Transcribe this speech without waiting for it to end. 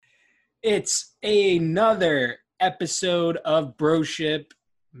It's another episode of Broship.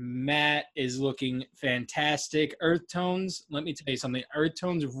 Matt is looking fantastic. Earth tones, let me tell you something. Earth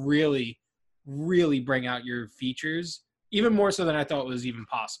tones really, really bring out your features, even more so than I thought was even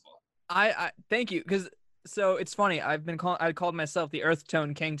possible. I thank you, because so it's funny. I called myself the Earth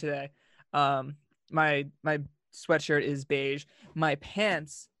Tone King today. My sweatshirt is beige. My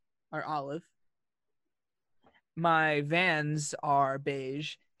pants are olive. My Vans are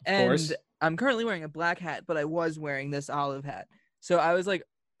beige, Of course. and I'm currently wearing a black hat, but I was wearing this olive hat. So I was like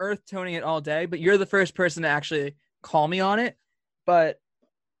earth toning it all day, but you're the first person to actually call me on it. But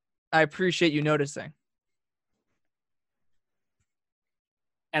I appreciate you noticing.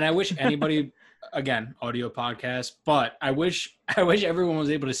 And I wish anybody, again, audio podcast, but I wish everyone was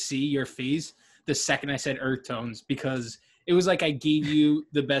able to see your face the second I said earth tones, because it was like I gave you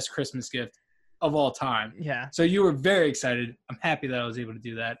the best Christmas gift of all time. Yeah. So you were very excited. I'm happy that I was able to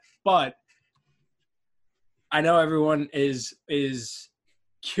do that. But I know everyone is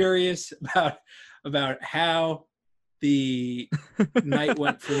curious about how the night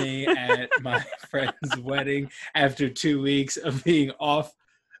went for me at my friend's wedding after 2 weeks of being off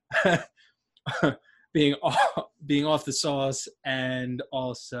being off the sauce, and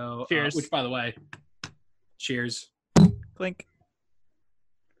also Cheers. which, by the way, cheers. Clink.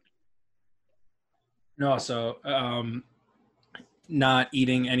 And also not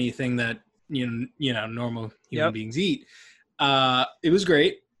eating anything that you know normal human beings eat. It was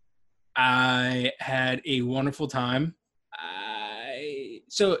great. I had a wonderful time.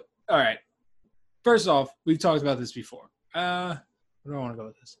 So all right. First off, we've talked about this before. Where do I want to go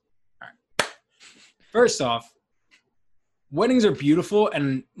with this? All right. First off, weddings are beautiful,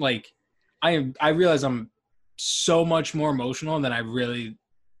 and like I realize I'm so much more emotional than I really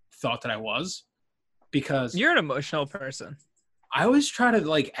thought that I was, because You're an emotional person. I always try to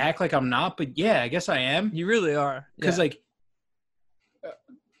like act like I'm not, but yeah, I guess I am. You really are. Because like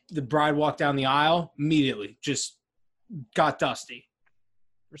the bride walked down the aisle, immediately just got dusty.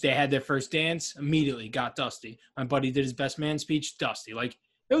 They had their first dance, immediately got dusty. My buddy did his best man speech, dusty. Like,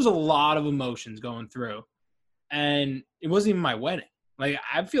 there was a lot of emotions going through. And it wasn't even my wedding. Like,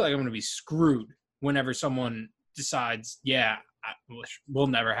 I feel like I'm going to be screwed whenever someone decides, yeah, which will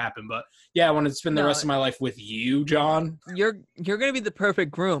never happen, but yeah, I want to spend the rest of my life with you, John. You're going to be the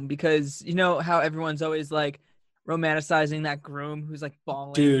perfect groom, because you know how everyone's always like romanticizing that groom who's like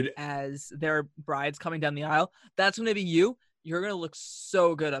bawling as their bride's coming down the aisle. That's going to be you. You're going to look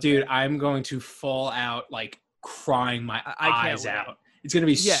so good up there. I'm going to fall out, like, crying my eyes out. It's going to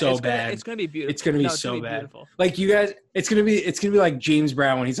be so bad. It's going to be beautiful. It's going to be so bad. Beautiful. Like, you guys, it's going to be like James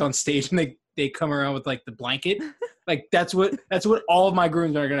Brown when he's on stage and they come around with like the blanket. Like, that's what all of my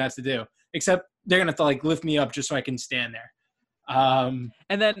grooms are going to have to do. Except they're going to have to like lift me up just so I can stand there. And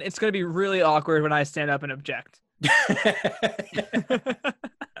then it's going to be really awkward when I stand up and object.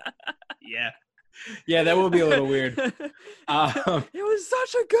 Yeah, that will be a little weird. It was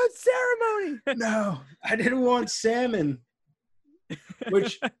such a good ceremony. No, I didn't want salmon.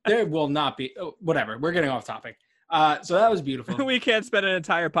 Which there will not be. Oh, whatever. We're getting off topic. So that was beautiful. We can't spend an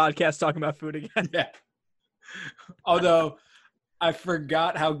entire podcast talking about food again. Yeah. Although I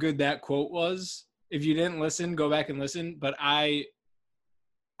forgot how good that quote was. If you didn't listen, go back and listen. But I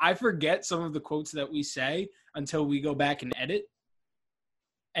forget some of the quotes that we say until we go back and edit.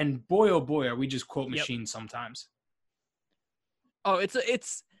 And boy, oh boy, are we just quote machines sometimes. Oh, it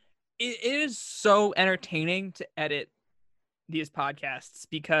is so entertaining to edit these podcasts,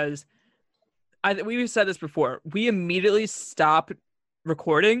 because we've said this before. We immediately stop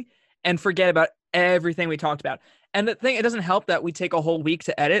recording and forget about everything we talked about. And the thing, it doesn't help that we take a whole week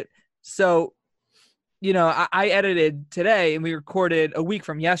to edit. So, you know, I edited today and we recorded a week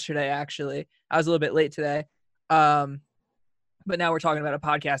from yesterday, actually. I was a little bit late today. But now we're talking about a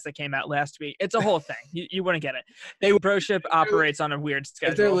podcast that came out last week. It's a whole thing. You wouldn't get it. Broship operates on a weird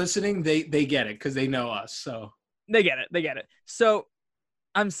schedule. If they're listening, they get it because they know us. So they get it. So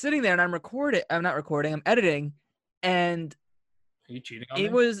I'm sitting there and I'm not recording. I'm editing, and are you cheating on me?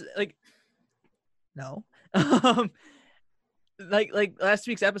 It was like, no. like last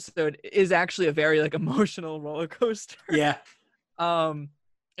week's episode is actually a very like emotional roller coaster. Yeah.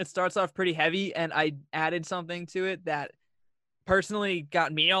 It starts off pretty heavy, and I added something to it that personally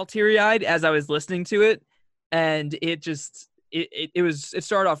got me all teary-eyed as I was listening to it, and it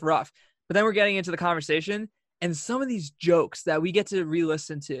started off rough. But then we're getting into the conversation, and some of these jokes that we get to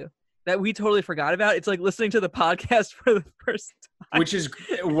re-listen to that we totally forgot about. It's like listening to the podcast for the first time, which is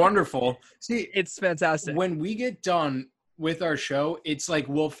wonderful. See, it's fantastic. When we get done with our show, it's like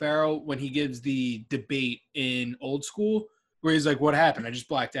Will Ferrell when he gives the debate in Old School, where he's like, "What happened? I just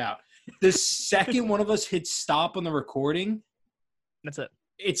blacked out." The second one of us hits stop on the recording, That's it.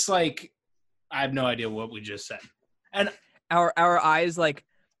 it's like I have no idea what we just said. And our eyes, like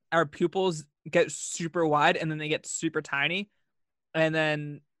our pupils get super wide and then they get super tiny. And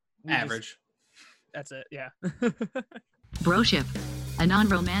then average. That's it. Yeah. Broship, a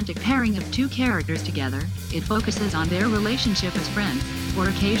non-romantic pairing of two characters together. It focuses on their relationship as friends, or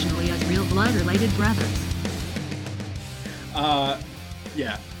occasionally as real blood-related brothers.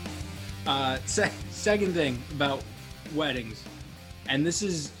 Yeah. Second thing about weddings, and this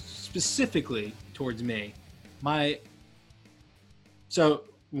is specifically towards me. So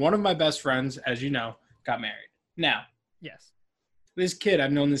one of my best friends, as you know, got married. Now, yes, this kid,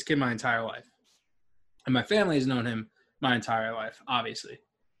 I've known this kid my entire life, and my family has known him my entire life, obviously.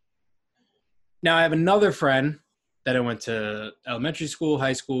 Now, I have another friend that I went to elementary school,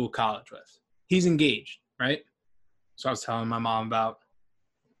 high school, college with. He's engaged, right? So I was telling my mom about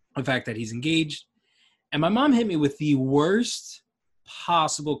the fact that he's engaged. And my mom hit me with the worst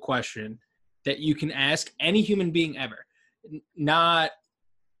possible question that you can ask any human being ever. Not,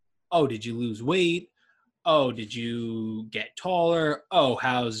 oh, did you lose weight? Oh, did you get taller? Oh,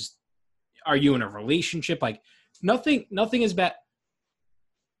 are you in a relationship? Like, nothing is bad.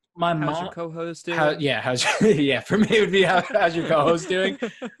 How's your co-host doing? Yeah, for me it would be how's your co-host doing?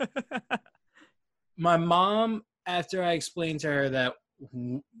 My mom, after I explained to her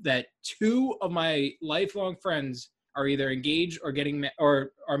that two of my lifelong friends are either engaged or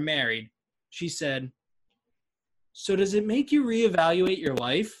or are married, she said, "So does it make you reevaluate your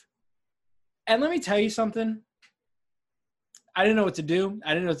life?" And let me tell you something. I didn't know what to do.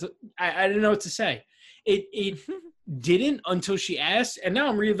 I didn't know what to say. It didn't until she asked, and now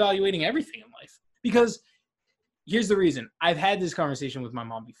I'm reevaluating everything in life. Because here's the reason. I've had this conversation with my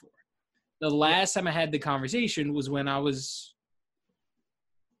mom before. The last time I had the conversation was when I was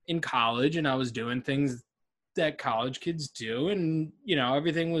in college and I was doing things that college kids do. And,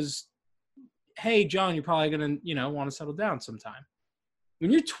 everything was, hey, John, you're probably going to, want to settle down sometime.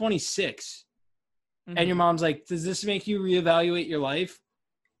 When you're 26 and your mom's like, does this make you reevaluate your life?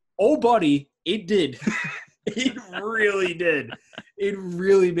 Oh, buddy, it did. It really did. It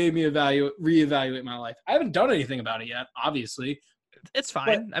really made me reevaluate my life. I haven't done anything about it yet, obviously. It's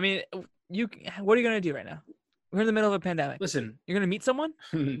fine. But, I mean, what are you going to do right now? We're in the middle of a pandemic. Listen. You're going to meet someone?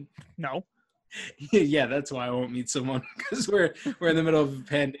 No. Yeah, that's why I won't meet someone, because we're in the middle of a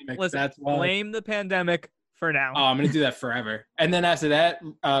pandemic. Listen, that's why. Blame the pandemic for now. Oh, I'm going to do that forever. And then after that,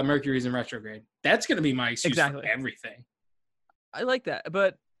 Mercury's in retrograde. That's going to be my excuse for everything. I like that.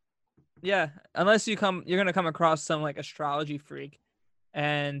 But yeah, unless you're going to come across some like astrology freak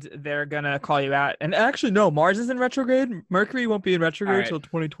and they're going to call you out. And actually, no, Mars is in retrograde. Mercury won't be in retrograde until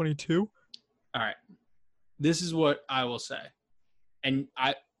 2022. All right. This is what I will say. And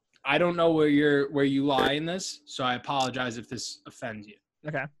I don't know where you lie in this, so I apologize if this offends you.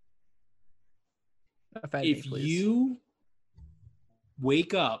 Okay. If you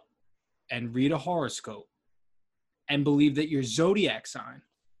wake up and read a horoscope and believe that your zodiac sign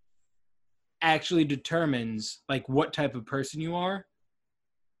actually determines like what type of person you are,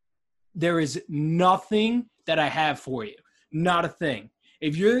 there is nothing that I have for you. Not a thing.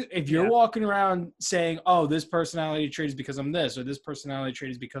 If you're walking around saying, "Oh, this personality trait is because I'm this," or "This personality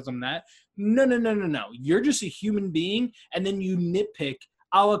trait is because I'm that," no. You're just a human being, and then you nitpick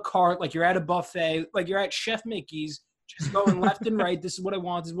a la carte, like you're at a buffet, like you're at Chef Mickey's, just going left and right. This is what I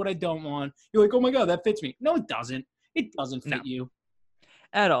want. This is what I don't want. You're like, "Oh my god, that fits me." No, it doesn't. It doesn't fit you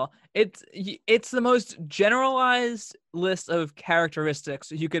at all. It's the most generalized list of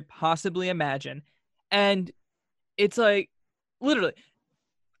characteristics you could possibly imagine, and it's like literally.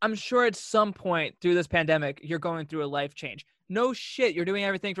 I'm sure at some point through this pandemic, you're going through a life change. No shit, you're doing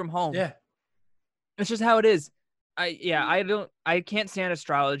everything from home. Yeah. It's just how it is. I can't stand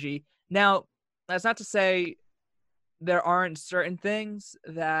astrology. Now, that's not to say there aren't certain things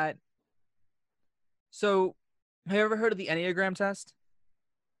that. So, have you ever heard of the Enneagram test?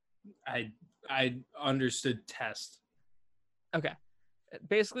 I understood test. Okay.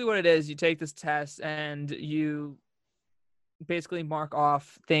 Basically what it is, you take this test and you basically mark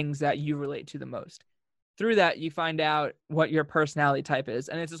off things that you relate to the most. Through that, you find out what your personality type is.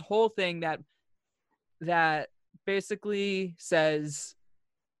 And it's this whole thing that basically says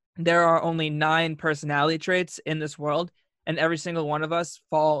there are only 9 personality traits in this world, and every single one of us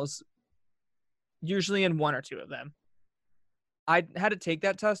falls usually in 1 or 2 of them. I had to take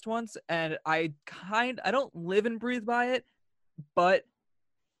that test once, and I don't live and breathe by it, but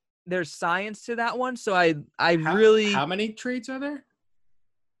there's science to that one, so How many traits are there?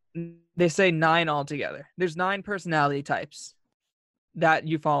 They say 9 altogether. There's 9 personality types. that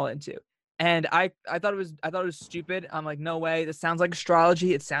you fall into. And I thought it was stupid. I'm like, no way. This sounds like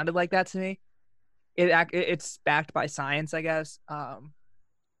astrology. It sounded like that to me. It's backed by science, I guess.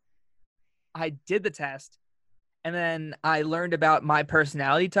 I did the test, and then I learned about my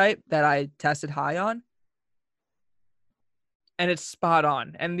personality type that I tested high on, and it's spot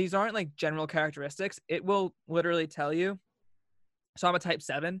on. And these aren't like general characteristics. It will literally tell you. So I'm a type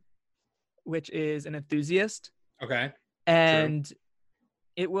 7, which is an enthusiast. Okay. And True.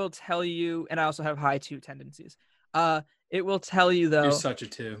 It will tell you, and I also have high 2 tendencies. It will tell you though. You're such a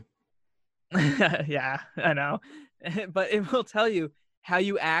 2. Yeah, I know. But it will tell you how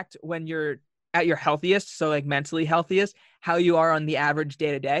you act when you're at your healthiest, so like mentally healthiest, how you are on the average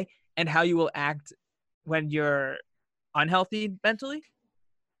day to day, and how you will act when you're unhealthy mentally.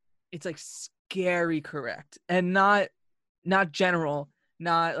 It's like scary correct, and not general,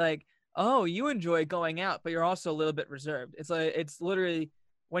 not like, oh, you enjoy going out, but you're also a little bit reserved. It's like, it's literally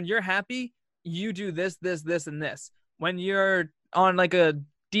when you're happy, you do this, this, this, and this. When you're on like a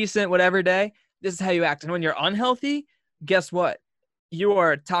decent whatever day, this is how you act. And when you're unhealthy, guess what? You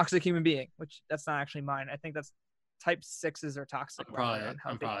are a toxic human being, which that's not actually mine. I think that's type 6s are toxic.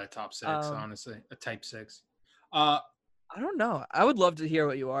 I'm probably a top 6, honestly. A type 6. I don't know. I would love to hear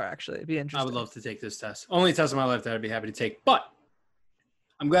what you are, actually. It'd be interesting. I would love to take this test. Only test of my life that I'd be happy to take. But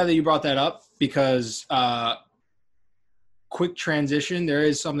I'm glad that you brought that up because quick transition. There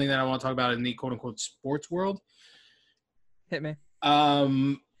is something that I want to talk about in the quote unquote sports world. Hit me.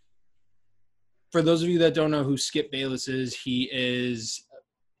 For those of you that don't know who Skip Bayless is, he's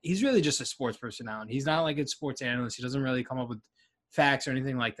really just a sports personality. He's not like a sports analyst. He doesn't really come up with facts or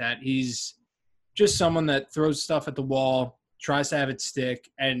anything like that. He's just someone that throws stuff at the wall, tries to have it stick,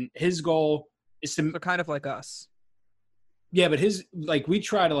 and his goal is to – They're kind of like us. Yeah, but we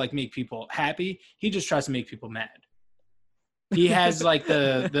try to like make people happy. He just tries to make people mad. He has like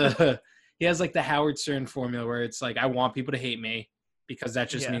the Howard Stern formula where it's like, I want people to hate me because that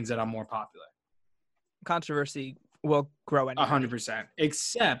just means that I'm more popular. Controversy will grow anyway. 100%.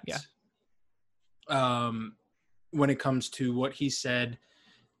 Except when it comes to what he said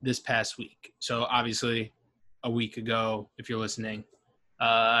this past week. So obviously a week ago, if you're listening,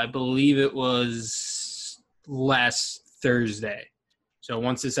 I believe it was last Thursday. So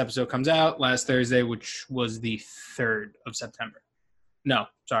once this episode comes out, last Thursday, which was the 3rd of September. No,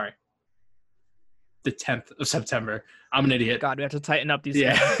 sorry. The 10th of September. I'm an idiot. God, we have to tighten up these.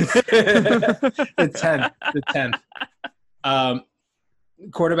 Yeah. The 10th.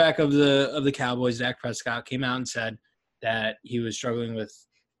 Quarterback of the Cowboys, Dak Prescott, came out and said that he was struggling with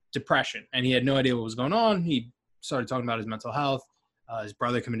depression and he had no idea what was going on. He started talking about his mental health. His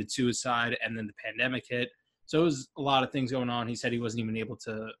brother committed suicide, and then the pandemic hit. So it was a lot of things going on. He said he wasn't even able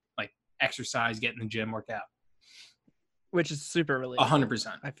to like exercise, get in the gym, work out. Which is super relatable.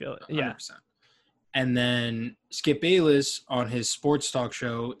 100%. I feel it. 100%. Yeah. And then Skip Bayless on his sports talk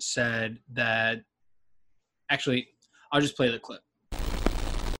show said that – actually, I'll just play the clip.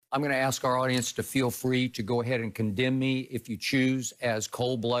 I'm going to ask our audience to feel free to go ahead and condemn me if you choose as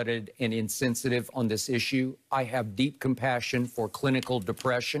cold-blooded and insensitive on this issue. I have deep compassion for clinical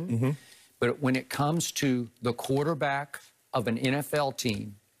depression. Mm-hmm. But when it comes to the quarterback of an NFL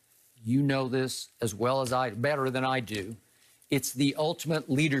team, you know this as well as better than I do. It's the ultimate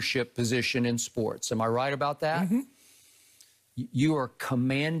leadership position in sports. Am I right about that? Mm-hmm. You are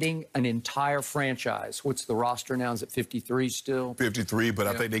commanding an entire franchise. What's the roster now? Is it 53 still? 53, but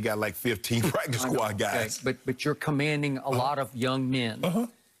I think they got like 15 practice squad guys. Okay. But you're commanding a lot of young men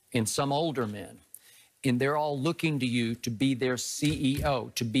and some older men. And they're all looking to you to be their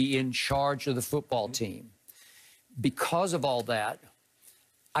CEO, to be in charge of the football team. Because of all that,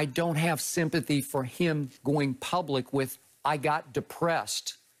 I don't have sympathy for him going public with, I got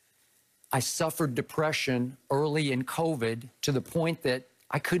depressed. I suffered depression early in COVID to the point that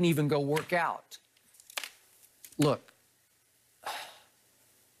I couldn't even go work out. Look,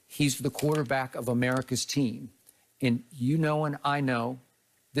 he's the quarterback of America's team. And you know and I know,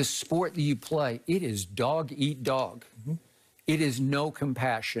 this sport that you play, it is dog eat dog. Mm-hmm. It is no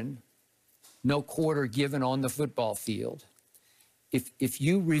compassion, no quarter given on the football field. If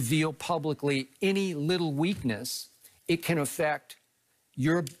you reveal publicly any little weakness, it can affect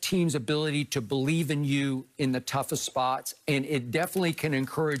your team's ability to believe in you in the toughest spots, and it definitely can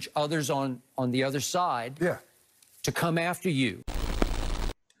encourage others on the other side to come after you.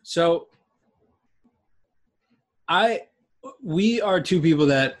 So we are two people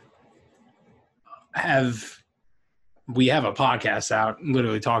that we have a podcast out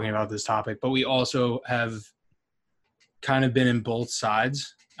literally talking about this topic, but we also have kind of been in both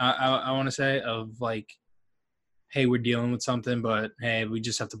sides, I want to say, of like hey, we're dealing with something, but hey, we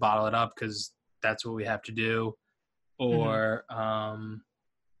just have to bottle it up because that's what we have to do. Or,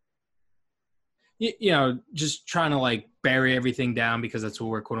 you know, just trying to like bury everything down because that's what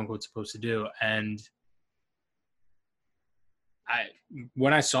we're quote unquote supposed to do. And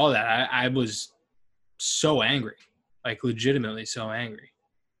when I saw that, I was so angry, like legitimately so angry.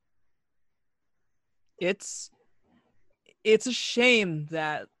 It's a shame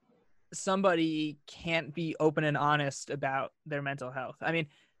that somebody can't be open and honest about their mental health. I mean,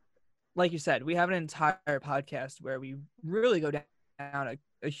 like you said, we have an entire podcast where we really go down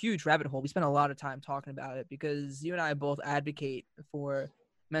a huge rabbit hole. We spend a lot of time talking about it because you and I both advocate for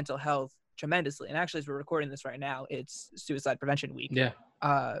mental health tremendously. And actually, as we're recording this right now, it's Suicide Prevention Week. Yeah.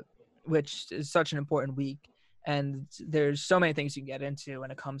 Which is such an important week. And there's so many things you can get into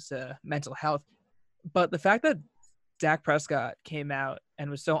when it comes to mental health. But the fact that Dak Prescott came out and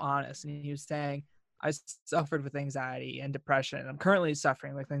was so honest, and he was saying, I suffered with anxiety and depression. I'm currently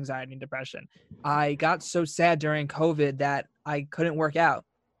suffering with anxiety and depression. I got so sad during COVID that I couldn't work out,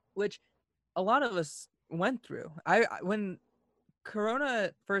 which a lot of us went through. When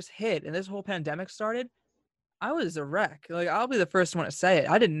Corona first hit and this whole pandemic started, I was a wreck. Like, I'll be the first one to say it.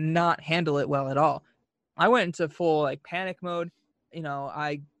 I did not handle it well at all. I went into full like panic mode. You know,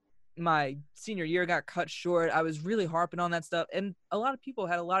 my senior year got cut short. I was really harping on that stuff. And a lot of people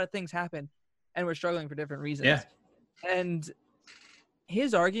had a lot of things happen and were struggling for different reasons. Yeah. And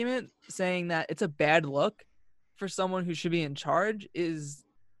his argument saying that it's a bad look for someone who should be in charge is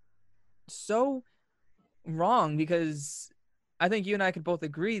so wrong, because I think you and I could both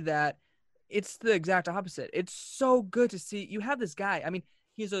agree that it's the exact opposite. It's so good to see you have this guy. I mean,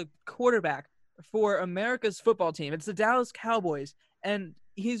 he's a quarterback for America's football team. It's the Dallas Cowboys, and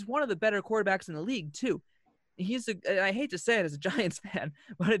he's one of the better quarterbacks in the league too. I hate to say it as a Giants fan,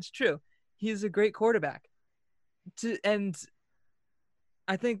 but it's true. He's a great quarterback. And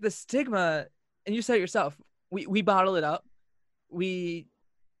I think the stigma, and you said it yourself, we bottle it up. We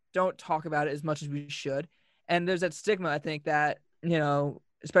don't talk about it as much as we should. And there's that stigma, I think, that, you know,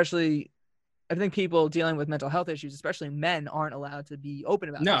 especially I think people dealing with mental health issues, especially men, aren't allowed to be open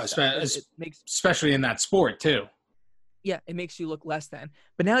about it. Especially in that sport too. Yeah, it makes you look less than.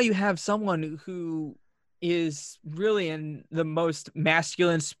 But now you have someone who is really in the most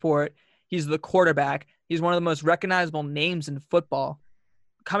masculine sport. He's the quarterback. He's one of the most recognizable names in football.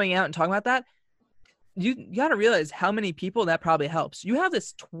 Coming out and talking about that, you got to realize how many people that probably helps. You have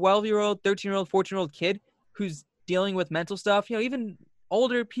this 12-year-old, 13-year-old, 14-year-old kid who's dealing with mental stuff. You know, even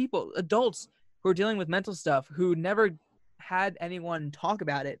older people, adults who are dealing with mental stuff, who never had anyone talk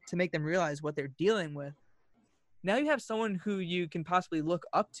about it to make them realize what they're dealing with. Now you have someone who you can possibly look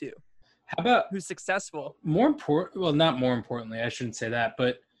up to. How about who's successful? More important, well, not more importantly, I shouldn't say that,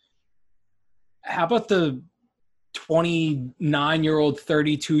 but how about the 29-year-old,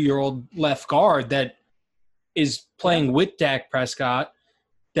 32-year-old left guard that is playing with Dak Prescott?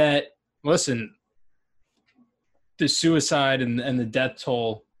 That, listen, the suicide and the death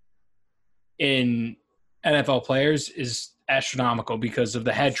toll in NFL players is astronomical because of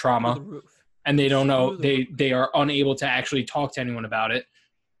the head trauma. And they don't know, they are unable to actually talk to anyone about it.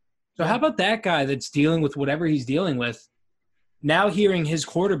 So how about that guy that's dealing with whatever he's dealing with, now hearing his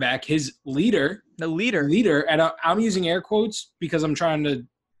quarterback, his leader, and I'm using air quotes because I'm trying to,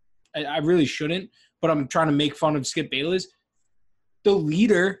 I really shouldn't, but I'm trying to make fun of Skip Bayless. The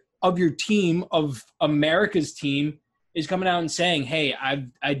leader of your team, of America's team, is coming out and saying, hey,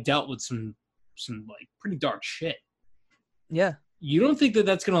 I dealt with some like pretty dark shit. Yeah. You don't think that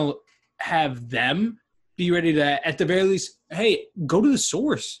that's going to have them be ready to, at the very least, hey, go to the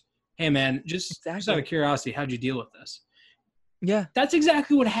source. Hey, man, just out of curiosity, how'd you deal with this? Yeah. That's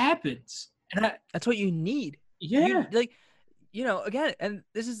exactly what happens. And that's what you need. Yeah. Again, and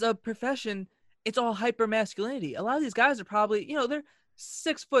this is a profession, it's all hyper masculinity. A lot of these guys are probably, they're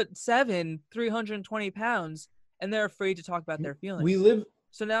 6'7", 320 pounds, and they're afraid to talk about their feelings.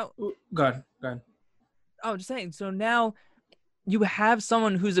 So now, go ahead. I'm just saying. So now you have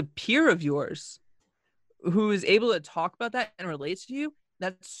someone who's a peer of yours, who is able to talk about that and relates to you.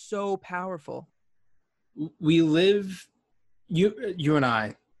 That's so powerful. We live, you and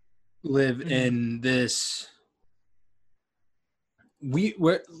I live in this.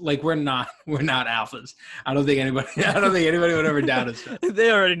 We're not alphas. I don't think anybody would ever doubt us.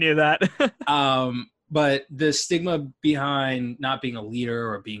 They already knew that. But the stigma behind not being a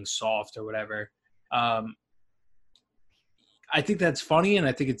leader or being soft or whatever, I think that's funny, and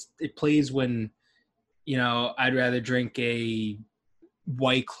I think it plays when, I'd rather drink a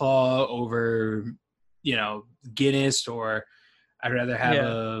White Claw over, Guinness, or I'd rather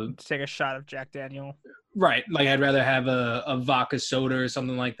have take a shot of Jack Daniel. Right. Like I'd rather have a vodka soda or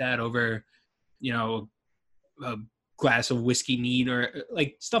something like that over, a glass of whiskey neat or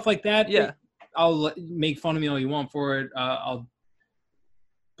like stuff like that. Yeah. I'll make fun of me all you want for it.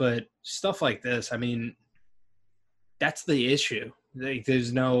 But stuff like this, I mean, that's the issue. Like,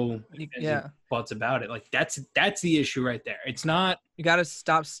 there's no buts about it. Like that's the issue right there. It's not. You got to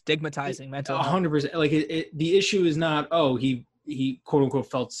stop stigmatizing mental health. 100%. Like the issue is not, oh, he quote unquote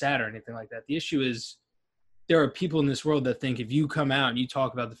felt sad or anything like that. The issue is there are people in this world that think if you come out and you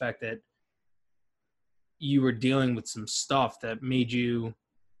talk about the fact that you were dealing with some stuff that made you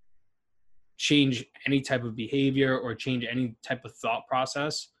change any type of behavior or change any type of thought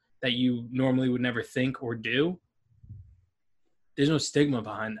process that you normally would never think or do, there's no stigma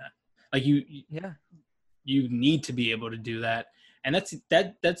behind that. Like you need to be able to do that. And that's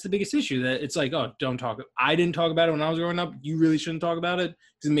the biggest issue, that it's like, oh, don't talk. I didn't talk about it when I was growing up. You really shouldn't talk about it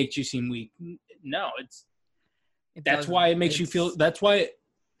because it makes you seem weak. No, that's why it makes you feel, that's why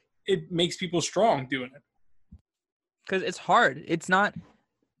it makes people strong doing it. Because it's hard. It's not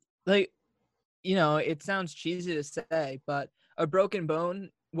like, it sounds cheesy to say, but a broken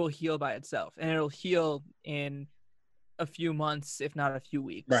bone will heal by itself, and it'll heal in a few months, if not a few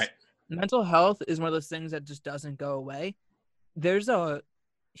weeks. Right. Mental health is one of those things that just doesn't go away. There's a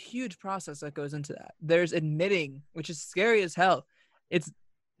huge process that goes into that. There's admitting, which is scary as hell. It's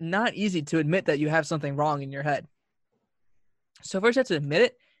not easy to admit that you have something wrong in your head. So first you have to admit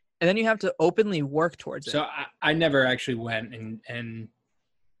it, and then you have to openly work towards it. So I never actually went and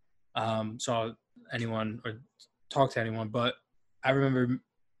saw anyone or talked to anyone, but I remember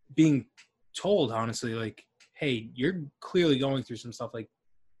being told, honestly, like, hey, you're clearly going through some stuff, like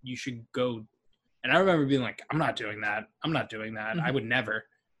you should go. And I remember being like, I'm not doing that. Mm-hmm. I would never.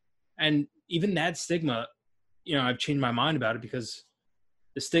 And even that stigma, I've changed my mind about it, because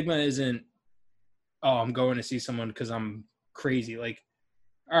the stigma isn't, oh, I'm going to see someone because I'm crazy. Like,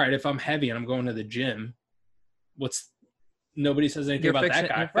 all right, if I'm heavy and I'm going to the gym, nobody says anything about that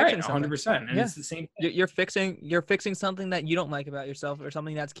guy. Right, 100%. And it's the same thing. You're fixing something that you don't like about yourself, or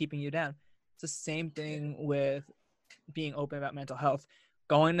something that's keeping you down. It's the same thing with being open about mental health,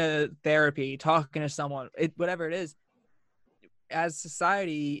 going to therapy, talking to someone, whatever it is. As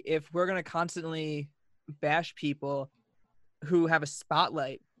society, if we're going to constantly bash people who have a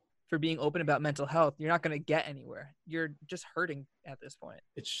spotlight for being open about mental health, you're not going to get anywhere. You're just hurting at this point.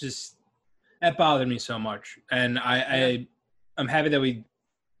 It's just, that bothered me so much. And I'm happy that we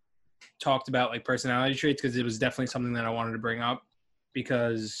talked about like personality traits, because it was definitely something that I wanted to bring up,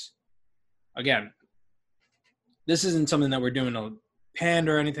 because again, this isn't something that we're doing to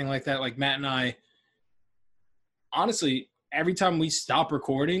pander or anything like that. Like Matt and I, honestly, every time we stop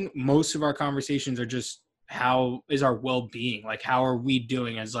recording, most of our conversations are just, how is our well-being? Like, how are we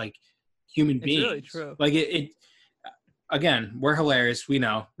doing as like human beings? It's really true. Like again, we're hilarious. We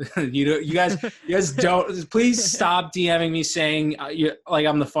know. you guys don't. Please stop DMing me saying like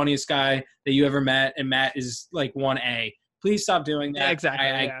I'm the funniest guy that you ever met, and Matt is like 1A. Please stop doing that. Yeah,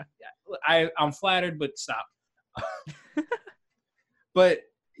 exactly. I'm flattered, but stop. But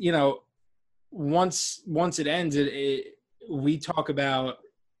once it ends, we talk about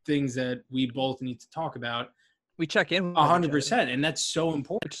things that we both need to talk about. We check in 100%, and that's so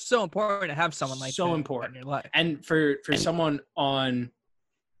important. It's so important to have someone like so that important in your life. And for someone on,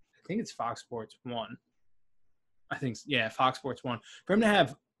 I think it's Fox Sports 1. Fox Sports 1. For him to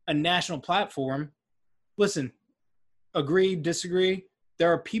have a national platform, listen, agree, disagree,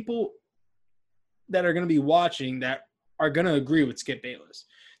 there are people that are going to be watching that are going to agree with Skip Bayless.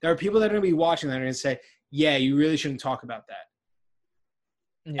 There are people that are going to be watching that are going to say, yeah, you really shouldn't talk about that.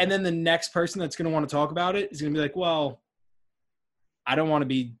 Yeah. And then the next person that's going to want to talk about it is going to be like, well, I don't want to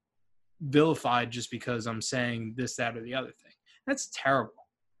be vilified just because I'm saying this, that, or the other thing. That's terrible.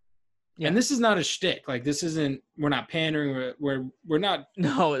 Yeah. And this is not a shtick. Like, this isn't, we're not pandering. We're not.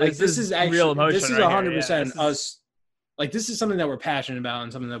 No, like, this is actually, real emotion. This is 100% us. Like, this is something that we're passionate about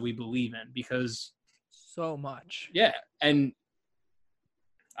and something that we believe in, because. So much. Yeah. And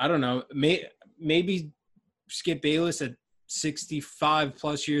I don't know, maybe Skip Bayless at 65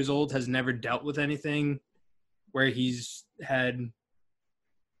 plus years old has never dealt with anything where he's had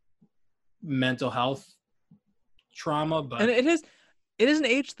mental health trauma, but and it is an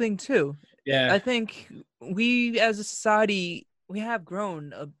age thing too. Yeah, I think we as a society, we have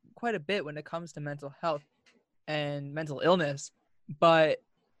grown quite a bit when it comes to mental health and mental illness, but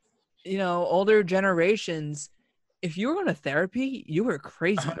older generations, if you were going to therapy, you were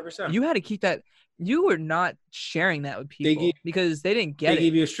crazy. 100%. You had to keep that. You were not sharing that with people because they didn't get it. They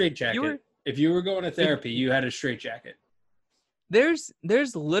gave you a straitjacket. If you were going to therapy, you had a straitjacket. There's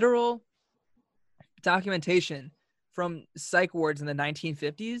literal documentation from psych wards in the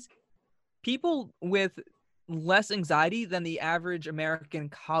 1950s, people with less anxiety than the average American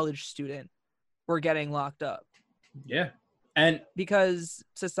college student were getting locked up. Yeah. And because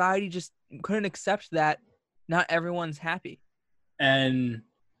society just couldn't accept that not everyone's happy. And,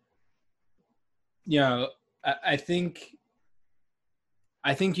 you know, I think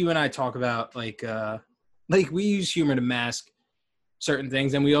you and I talk about like we use humor to mask certain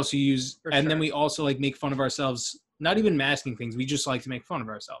things, and we also use, then we also like make fun of ourselves, not even masking things. We just like to make fun of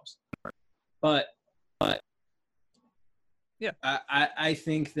ourselves. But yeah, I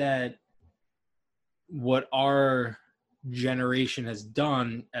think that what our generation has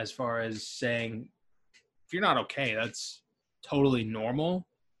done as far as saying, if you're not okay, that's totally normal.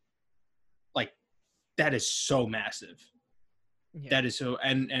 Like, that is so massive. Yeah. That is so,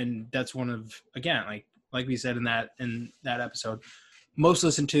 and that's one of, again, like we said in that episode, most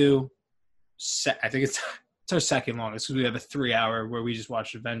listened to, I think it's our second longest, because we have a 3-hour where we just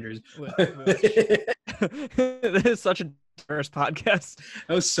watched Avengers. That is such a diverse podcast.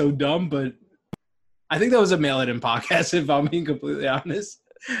 That was so dumb, but I think that was a mail-it-in podcast, if I'm being completely honest.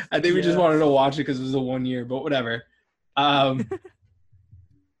 I think we just wanted to watch it because it was a 1 year, but whatever.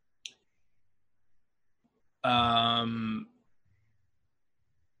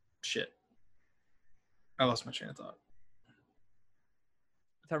 Shit. I lost my train of thought.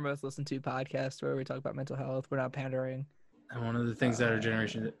 Talking about listen to podcast where we talk about mental health. We're not pandering. And one of the things that our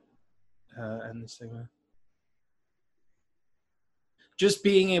generation and this segment. Just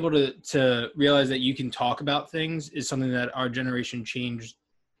being able to realize that you can talk about things is something that our generation changed.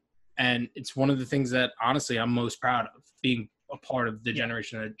 And it's one of the things that, honestly, I'm most proud of, being a part of the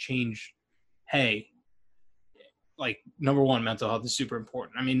generation that changed. Hey, like, number one, mental health is super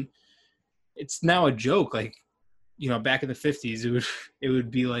important. I mean, it's now a joke. Like, you know, back in the 50s, it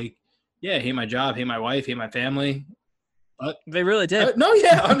would be like, yeah, hate my job, hate my wife, hate my family. But they really did. No,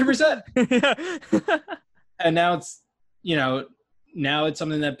 yeah, 100%. And now it's, you know, now it's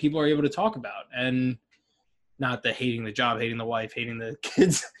something that people are able to talk about, and not the hating the job, hating the wife, hating the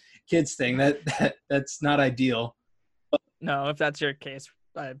kids thing. That's not ideal. But, no, if that's your case,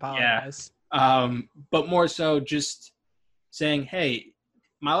 I apologize. But more so just saying, hey,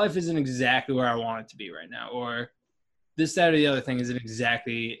 my life isn't exactly where I want it to be right now, or this, that, or the other thing isn't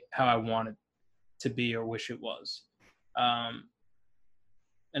exactly how I want it to be or wish it was. And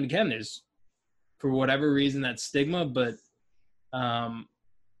again, there's, for whatever reason, that stigma, but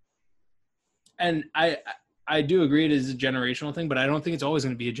and I do agree it is a generational thing, but I don't think it's always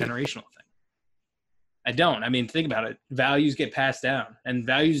going to be a generational thing. I don't. I mean, think about it. Values get passed down, and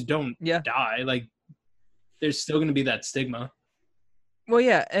values don't die. Like, there's still going to be that stigma. Well,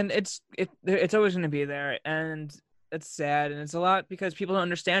 yeah, and it's always going to be there, and it's sad, and it's a lot because people don't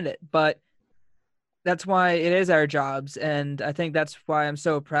understand it. But that's why it is our jobs, and I think that's why I'm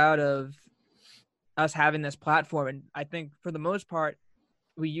so proud of us having this platform. And I think for the most part,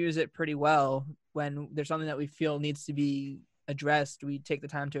 we use it pretty well. When there's something that we feel needs to be addressed, we take the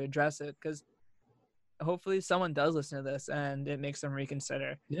time to address it, because hopefully someone does listen to this and it makes them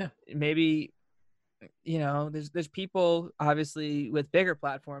reconsider. Yeah. Maybe, you know, there's people obviously with bigger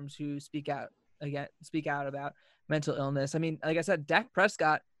platforms who speak out about mental illness. I mean, like I said, Dak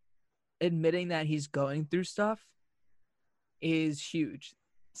Prescott admitting that he's going through stuff is huge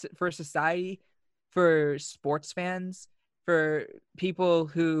for society, for sports fans, for people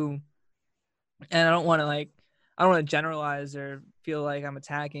who, and I don't want to generalize or feel like I'm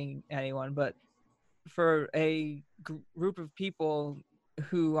attacking anyone, but for a group of people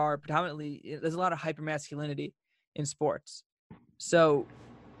who are predominantly, there's a lot of hypermasculinity in sports. So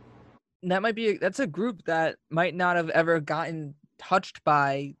that's a group that might not have ever gotten touched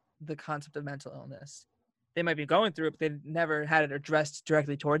by the concept of mental illness. They might be going through it, but they've never had it addressed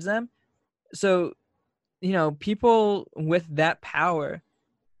directly towards them. So, you know, people with that power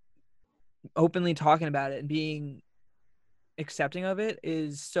openly talking about it and being accepting of it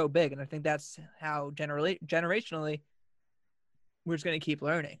is so big. And I think that's how generationally we're just going to keep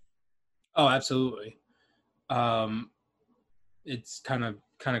learning. Oh, absolutely. It's kind of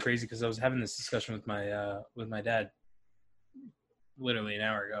crazy because I was having this discussion with my dad literally an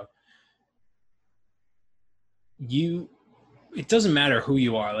hour ago. It doesn't matter who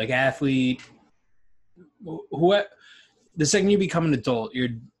you are, like athlete, the second you become an adult,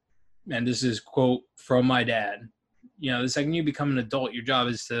 and this is quote from my dad, you know, the second you become an adult, your job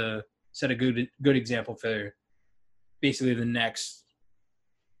is to set a good example for basically the next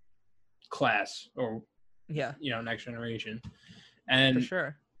class, or you know, next generation. And for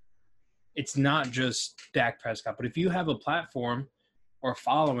sure, it's not just Dak Prescott, but if you have a platform or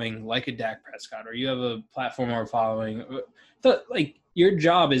following like a Dak Prescott, or you have a platform or a following, like your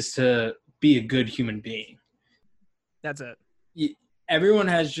job is to be a good human being. That's it. Everyone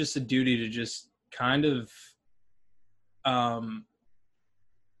has just a duty to just kind of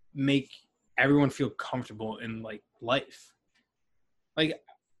make everyone feel comfortable in like life. Like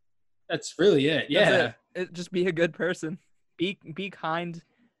that's really it. Yeah. Just be a good person. Be kind.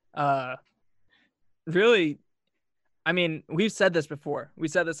 Really, I mean, we've said this before. We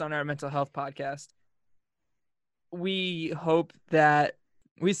said this on our mental health podcast. We hope that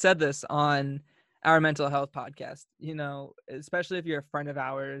we said this on our mental health podcast, you know, especially if you're a friend of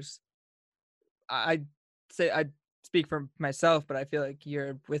ours. I speak for myself, but I feel like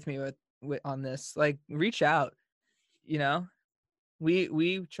you're with me with on this. Like, reach out, you know.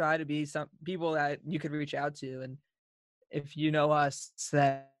 We try to be some people that you could reach out to, and if you know us,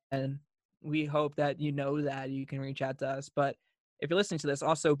 then we hope that you know that you can reach out to us. But if you're listening to this,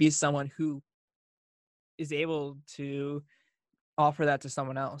 also be someone who is able to offer that to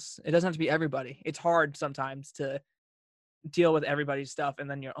someone else. It doesn't have to be everybody. It's hard sometimes to deal with everybody's stuff and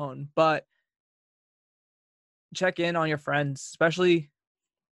then your own, but check in on your friends, especially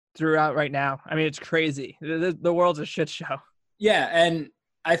throughout right now. I mean, it's crazy. The world's a shit show. Yeah, and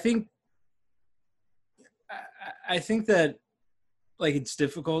I think that like it's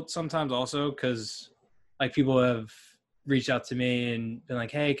difficult sometimes also because like people have reached out to me and been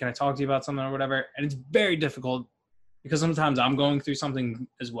like, hey, can I talk to you about something or whatever? And it's very difficult because sometimes I'm going through something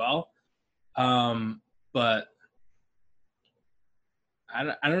as well. But I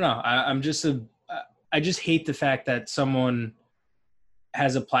don't know. I just hate the fact that someone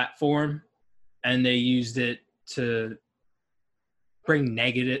has a platform and they used it to bring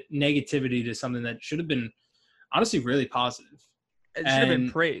negativity to something that should have been honestly really positive. It should have been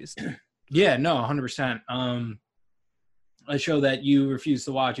praised. Yeah, no, 100%. A show that you refuse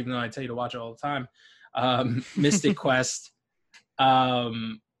to watch, even though I tell you to watch it all the time. Mystic Quest.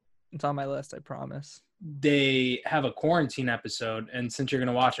 It's on my list, I promise. They have a quarantine episode, and since you're going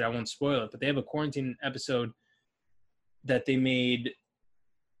to watch it, I won't spoil it, but they have a quarantine episode that they made,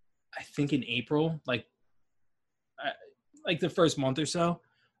 I think in April, like the first month or so.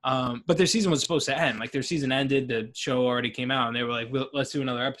 But their season was supposed to end. Like their season ended, the show already came out, and they were like, let's do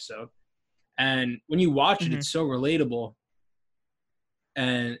another episode. And when you watch it, it's so relatable.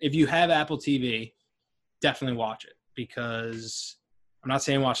 And if you have Apple TV, definitely watch it, because I'm not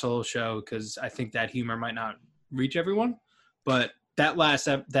saying watch the whole show because I think that humor might not reach everyone. But that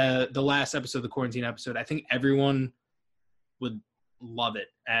the last episode, the quarantine episode, I think everyone would love it.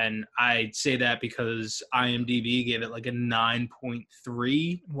 And I say that because IMDb gave it like a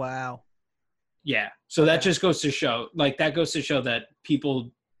 9.3. Wow. Yeah. So that just goes to show, like that goes to show that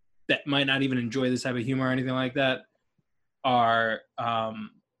people that might not even enjoy this type of humor or anything like that are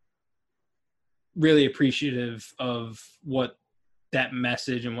really appreciative of what that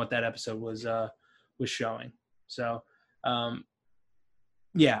message and what that episode was showing. So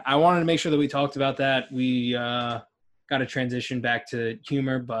yeah, I wanted to make sure that we talked about that. We got to transition back to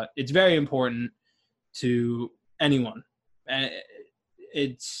humor, but it's very important to anyone. And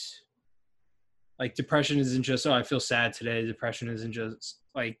it's like depression isn't just, oh, I feel sad today. Depression isn't just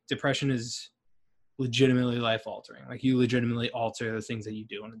like, depression is legitimately life altering. Like you legitimately alter the things that you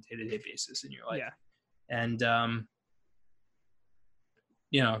do on a day-to-day basis in your life. Yeah. And,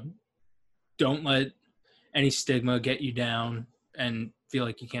 you know, don't let any stigma get you down and feel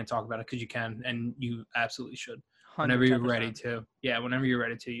like you can't talk about it, because you can, and you absolutely should. 100%. Whenever you're ready to. Yeah, whenever you're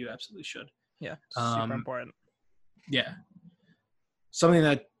ready to, you absolutely should. Yeah, super important. Yeah. Something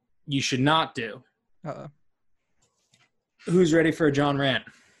that you should not do. Who's ready for a John rant?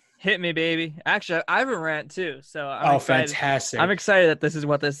 Hit me, baby. Actually, I have a rant too, so I'm excited. Fantastic. I'm excited that this is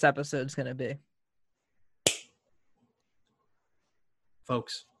what this episode's going to be.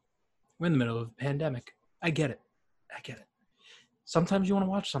 Folks, we're in the middle of a pandemic. I get it. Sometimes you want to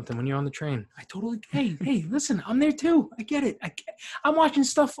watch something when you're on the train. Hey, listen, I'm there too. I get it. I'm watching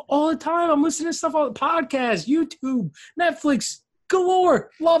stuff all the time. I'm listening to stuff all the podcasts, YouTube, Netflix, galore.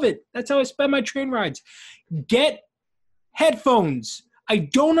 Love it. That's how I spend my train rides. Get headphones. I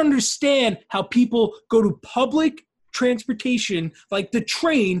don't understand how people go to public transportation like the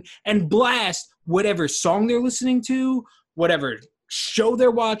train and blast whatever song they're listening to, whatever show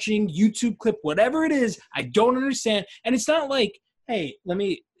they're watching, YouTube clip, whatever it is. I don't understand. And it's not like, hey, let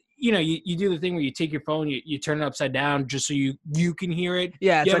me, you do the thing where you take your phone, you turn it upside down just so you can hear it.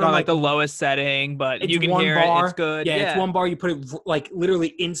 Yeah, it's like on like the lowest setting, but you can hear it. It's good. Yeah, it's one bar. You put it like literally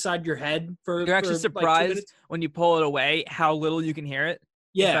inside your head for. You're actually surprised like when you pull it away how little you can hear it.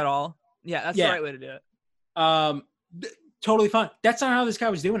 Yeah. If at all. Yeah, that's the right way to do it. totally fine. That's not how this guy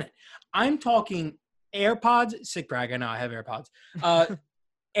was doing it. I'm talking AirPods, sick brag. I know I have AirPods.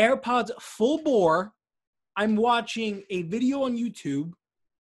 AirPods full bore. I'm watching a video on YouTube,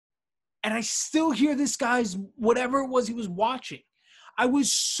 and I still hear this guy's whatever it was he was watching. I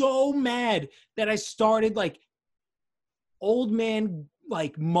was so mad that I started like old man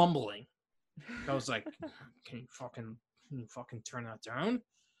like mumbling. I was like, can you fucking turn that down?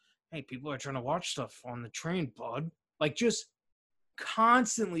 Hey, people are trying to watch stuff on the train, bud. Like just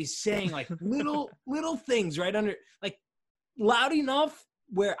constantly saying like little things right under, like loud enough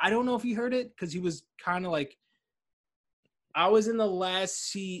where I don't know if he heard it because he was kind of like, I was in the last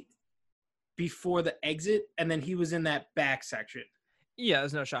seat before the exit, and then he was in that back section. Yeah,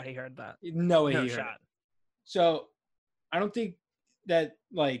 there's no shot he heard that. No way No he heard shot. it. So I don't think that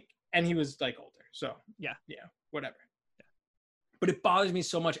like, and he was like older. So Yeah, whatever. Yeah. But it bothers me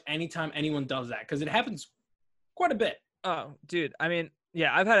so much anytime anyone does that because it happens quite a bit. Oh, dude. I mean,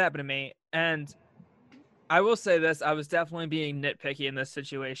 yeah, I've had it happen to me. And I will say this. I was definitely being nitpicky in this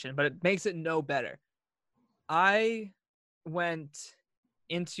situation, but it makes it no better. I went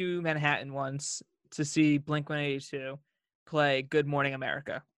into Manhattan once to see Blink-182 play Good Morning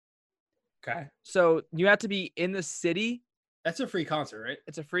America. Okay. So you have to be in the city. That's a free concert, right?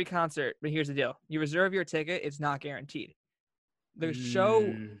 It's a free concert, but here's the deal. You reserve your ticket. It's not guaranteed. The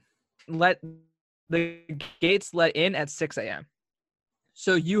show the gates let in at 6 a.m.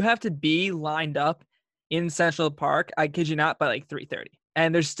 So you have to be lined up in Central Park, I kid you not, by like 3:30.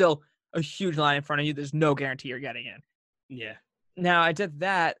 And there's still a huge line in front of you. There's no guarantee you're getting in. Yeah. Now, I did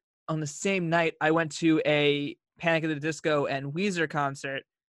that on the same night I went to a Panic at the Disco and Weezer concert.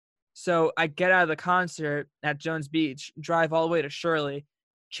 So I get out of the concert at Jones Beach, drive all the way to Shirley,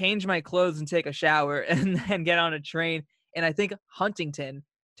 change my clothes and take a shower, and then get on a train in, I think, Huntington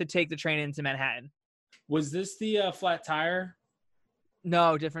to take the train into Manhattan. Was this the flat tire?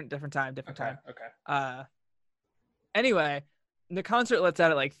 No, different time. Okay. Anyway, the concert lets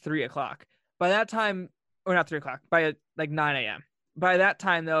out at like 3 o'clock. By that time, or not 3 o'clock, by like 9 a.m. By that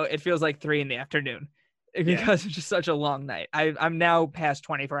time, though, it feels like 3 in the afternoon because it's just such a long night. I'm now past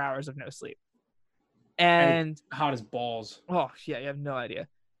 24 hours of no sleep. And hot as balls. Oh, yeah, you have no idea.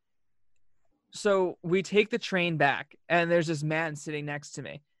 So we take the train back, and there's this man sitting next to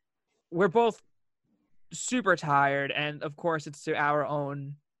me. We're both super tired, and of course it's to our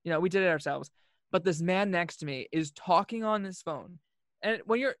own, we did it ourselves. But this man next to me is talking on his phone. And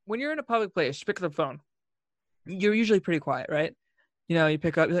when you're in a public place, you pick up the phone. You're usually pretty quiet, right? You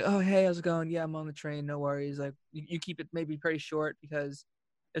pick up, you're like, oh, hey, how's it going? Yeah, I'm on the train. No worries. Like you keep it maybe pretty short because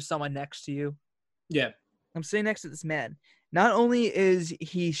there's someone next to you. Yeah. I'm sitting next to this man. Not only is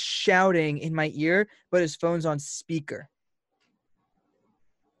he shouting in my ear, but his phone's on speaker.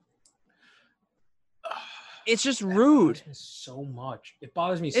 It's just rude. It bothers me so much. It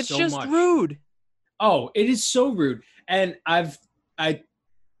bothers me so much. It's just rude. Oh, it is so rude. And I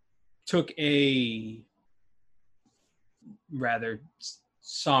took a rather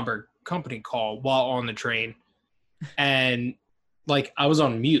somber company call while on the train, and like I was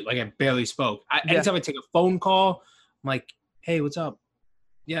on mute, like I barely spoke. Anytime I take a phone call, I'm like, "Hey, what's up?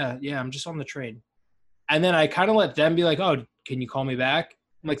 Yeah, I'm just on the train." And then I kind of let them be like, "Oh, can you call me back?"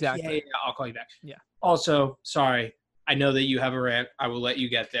 I'm like, exactly. Yeah, I'll call you back. Yeah. Also, sorry, I know that you have a rant. I will let you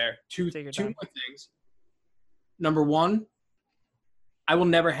get there. Two more things. Number one, I will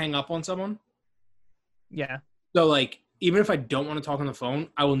never hang up on someone. Yeah. So, like, even if I don't want to talk on the phone,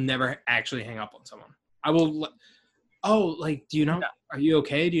 I will never actually hang up on someone. I will. Oh, like, do you know? Are you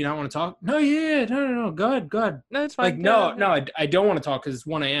okay? Do you not want to talk? No, yeah, no. Go ahead. No, it's fine. Like, no, I don't want to talk because it's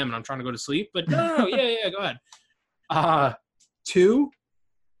 1 a.m. and I'm trying to go to sleep. But no, yeah, go ahead. Two,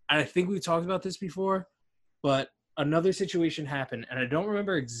 and I think we've talked about this before, but another situation happened, and I don't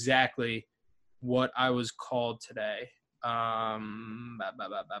remember exactly what I was called today. I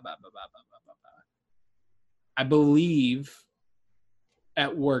believe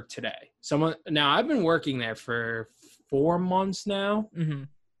at work today. Now I've been working there for 4 months now. Mm-hmm.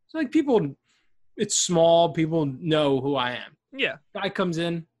 So like people, it's small. People know who I am. Yeah. Guy comes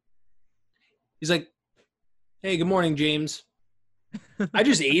in. He's like, "Hey, good morning, James." I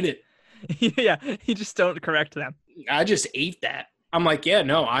just ate it. Yeah, you just don't correct them. I just ate that. I'm like, yeah,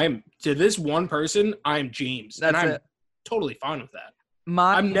 no, to this one person, I'm James. That's and I'm it. Totally fine with that.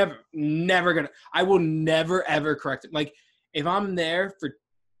 I'm I will never, ever correct it. Like, if I'm there for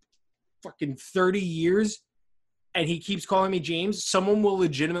fucking 30 years and he keeps calling me James, someone will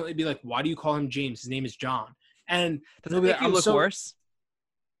legitimately be like, why do you call him James? His name is John. And does it make you look worse?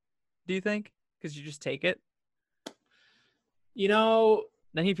 Do you think? Because you just take it?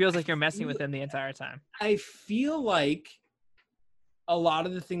 Then he feels like you're messing with him the entire time. I feel like a lot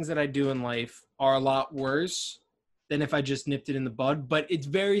of the things that I do in life are a lot worse than if I just nipped it in the bud. But it's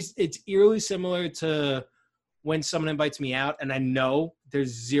eerily similar to when someone invites me out and I know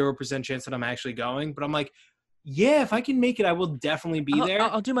there's 0% chance that I'm actually going, but I'm like, yeah, if I can make it, I will definitely be there.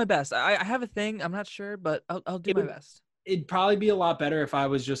 I'll do my best. I have a thing. I'm not sure, but I'll do my best. It'd probably be a lot better if I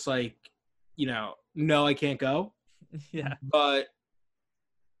was just like, no, I can't go. Yeah. But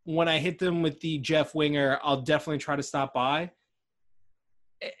when I hit them with the Jeff Winger, I'll definitely try to stop by.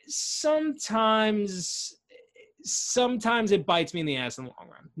 Sometimes it bites me in the ass in the long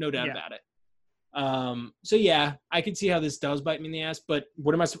run. No doubt about it. So yeah, I can see how this does bite me in the ass, but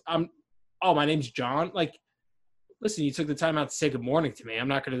what am I, my name's John. Like, listen, you took the time out to say good morning to me. I'm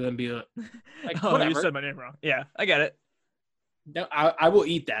not going to then be like, oh, whatever. you said my name wrong. Yeah, I get it. No, I will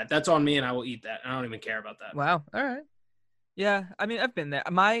eat that. That's on me, and I will eat that. I don't even care about that. Wow. All right. Yeah, I mean, I've been there.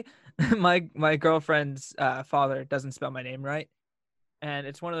 My girlfriend's father doesn't spell my name right, and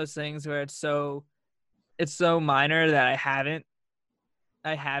it's one of those things where it's so minor that I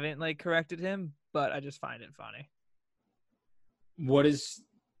haven't like corrected him, but I just find it funny. What does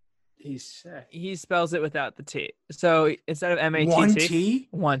he say? He spells it without the T. So instead of M-A-T-T, one T?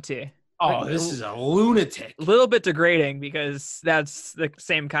 One T. Oh, this is a lunatic. A little bit degrading because that's the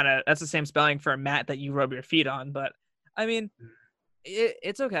same spelling for Matt that you rub your feet on. But I mean,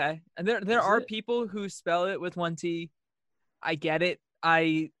 it's okay. And there are people who spell it with one T. I get it.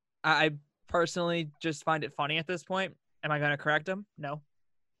 I personally just find it funny at this point. Am I going to correct him? No.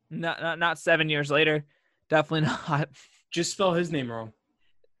 Not 7 years later. Definitely not. Just spell his name wrong.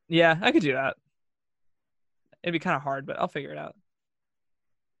 Yeah, I could do that. It'd be kind of hard, but I'll figure it out.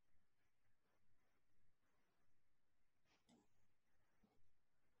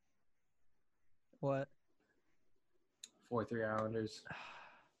 What? 4-3 Islanders.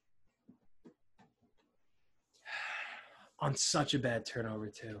 On such a bad turnover,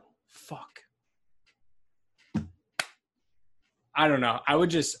 too. Fuck. I don't know. I would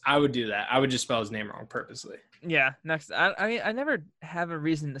do that. I would just spell his name wrong purposely. Yeah. Next, I never have a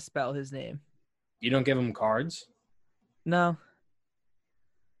reason to spell his name. You don't give him cards? No.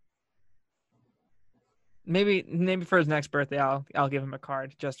 Maybe for his next birthday, I'll give him a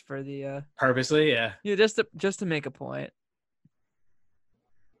card just for the purposely, yeah. Yeah, just to make a point.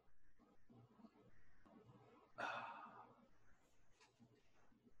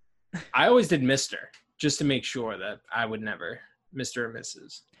 I always did Mr. just to make sure that I would never Mr. or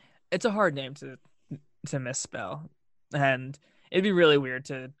Mrs. It's a hard name to misspell, and it'd be really weird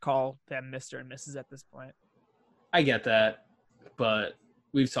to call them Mr. and Mrs. at this point. I get that, but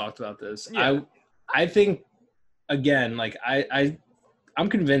we've talked about this. Yeah. I think, again, like I'm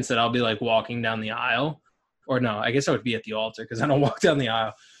convinced that I'll be like walking down the aisle, or no, I guess I would be at the altar because I don't walk down the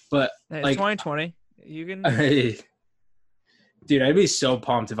aisle. But hey, like 2020, you can. Dude, I'd be so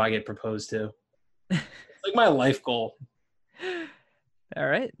pumped if I get proposed to. It's like my life goal. All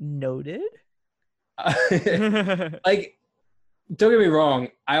right, noted. Like, don't get me wrong.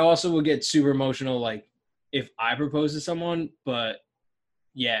 I also would get super emotional, like if I propose to someone. But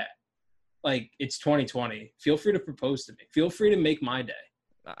yeah, like it's 2020. Feel free to propose to me. Feel free to make my day.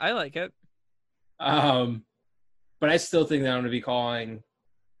 I like it. But I still think that I'm going to be calling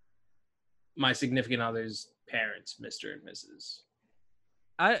my significant other's parents Mr. and Mrs.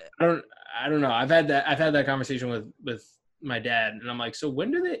 I don't know. I've had that conversation with my dad, and I'm like, so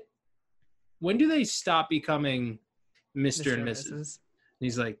when do they stop becoming Mr. and Mrs.? And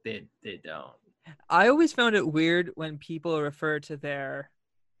he's like, they don't. I always found it weird when people refer to their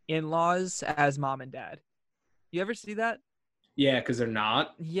in-laws as mom and dad. You ever see that? Yeah, because they're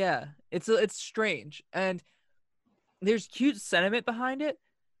not. Yeah, it's strange, and there's cute sentiment behind it,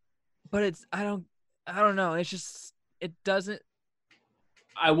 but it's I don't know. It's just it doesn't.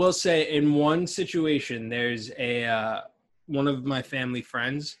 I will say, in one situation, there's one of my family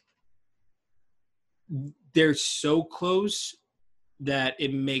friends. They're so close that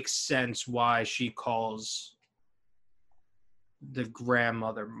it makes sense why she calls the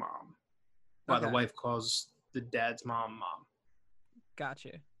grandmother mom, why the wife calls the dad's mom.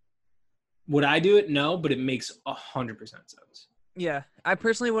 Gotcha. Would I do it? No, but it makes 100% sense. Yeah, I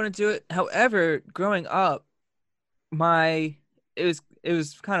personally wouldn't do it. However, growing up, it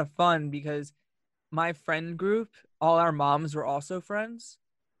was kind of fun because my friend group, all our moms were also friends.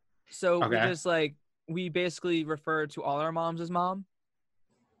 So we basically refer to all our moms as mom.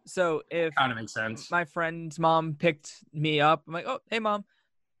 So if kind of makes sense, my friend's mom picked me up, I'm like, oh, hey mom.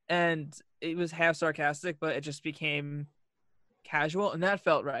 And it was half sarcastic, but it just became casual, and that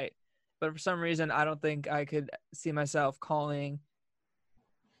felt right. But for some reason, I don't think I could see myself calling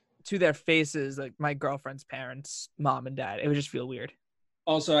to their faces, like my girlfriend's parents, mom and dad. It would just feel weird.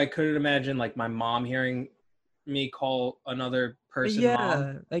 Also, I couldn't imagine like my mom hearing me call another person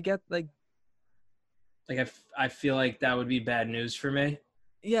mom. I get like I feel like that would be bad news for me.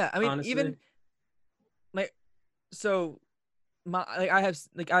 yeah. I mean, honestly. even like so, I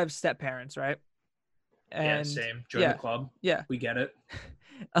have step parents, right? And Yeah, same. Join the club. Yeah, We get it.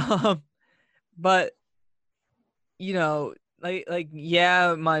 But you know,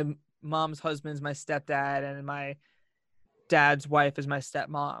 yeah, my mom's husband's my stepdad, and my dad's wife is my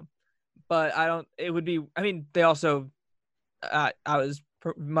stepmom. But it would be, I mean, they also, I was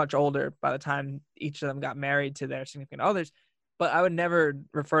much older by the time each of them got married to their significant others, but I would never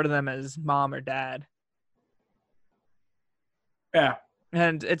refer to them as mom or dad. Yeah.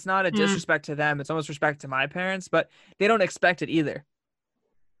 And it's not a disrespect to them. It's almost respect to my parents, but they don't expect it either.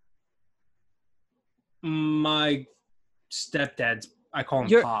 My stepdad's, I call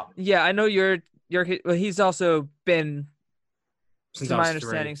him Pop. Yeah, I know well, he's also been, Since to I my was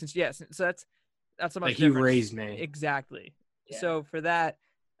understanding, 3. so that's a much Like he difference. raised me. Exactly. Yeah. So for that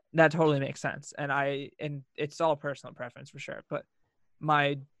totally makes sense. And it's all personal preference for sure. But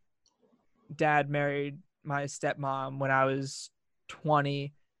my dad married my stepmom when I was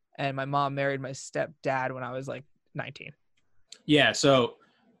 20, and my mom married my stepdad when I was like 19. Yeah. So,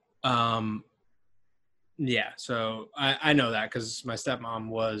 so I know that because my stepmom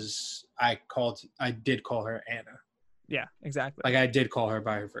was, I did call her Anna. Yeah, exactly. Like I did call her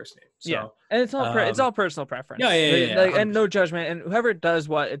by her first name. So, yeah, and it's all personal preference. Yeah. Like, and no judgment. And whoever does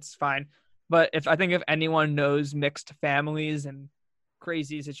what, it's fine. But if anyone knows mixed families and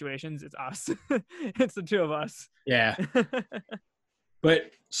crazy situations, it's us. It's the two of us. Yeah.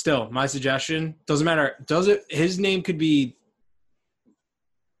 But still, my suggestion doesn't matter. His name could be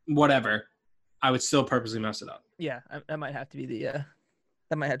whatever. I would still purposely mess it up. Yeah, that might have to be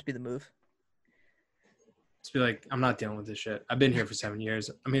the move. Just be like, I'm not dealing with this shit. I've been here for 7 years.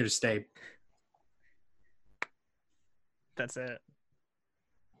 I'm here to stay. That's it.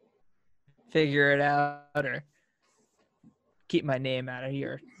 Figure it out or keep my name out of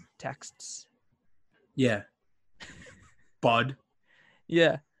your texts. Yeah. Bud.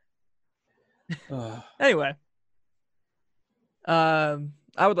 Yeah. Anyway. I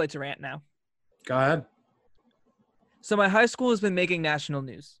would like to rant now. Go ahead. So my high school has been making national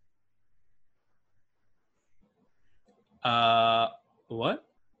news. What?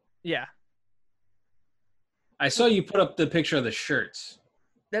 Yeah. I saw you put up the picture of the shirts.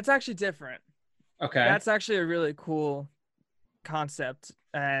 That's actually different. Okay. That's actually a really cool concept,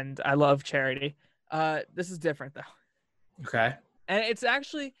 and I love charity. This is different though. Okay. And it's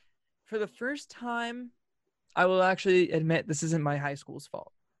actually, for the first time, I will actually admit this isn't my high school's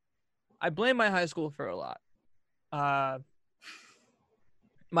fault. I blame my high school for a lot.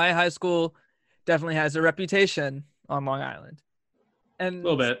 My high school definitely has a reputation on Long Island, and A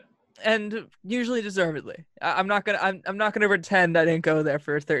little bit, and usually deservedly. I'm not gonna pretend I didn't go there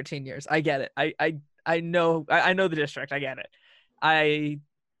for 13 years. I get it. I know the district. I get it. I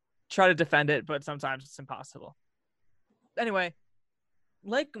try to defend it, but sometimes it's impossible. Anyway,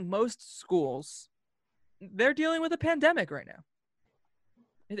 like most schools, they're dealing with a pandemic right now.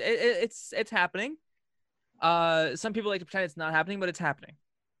 It's happening. Some people like to pretend it's not happening, but it's happening.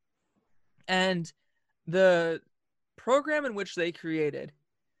 And the program in which they created,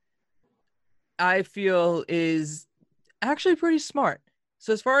 I feel, is actually pretty smart.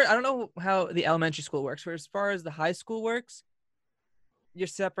 So I don't know how the elementary school works, but as far as the high school works, you're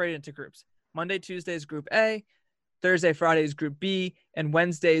separated into groups. Monday, Tuesday is group A, Thursday, Friday is group B, and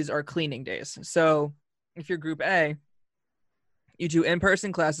Wednesdays are cleaning days. So if you're group A, you do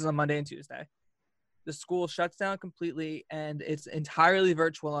in-person classes on Monday and Tuesday. The school shuts down completely, and it's entirely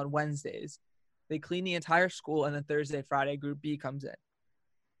virtual on Wednesdays. They clean the entire school, and then Thursday, Friday, group B comes in.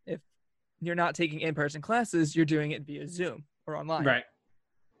 If you're not taking in-person classes, you're doing it via Zoom or online. right?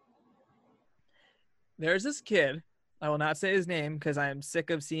 There's this kid. I will not say his name because I am sick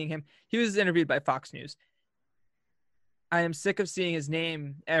of seeing him. He was interviewed by Fox News. I am sick of seeing his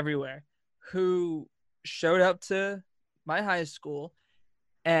name everywhere, who showed up to my high school,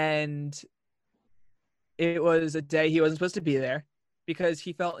 and it was a day he wasn't supposed to be there because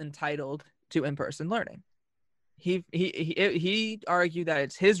he felt entitled to in-person learning. He argued that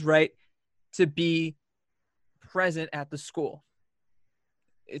it's his right to be present at the school.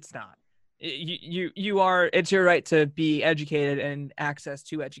 It's not. It's your right to be educated and access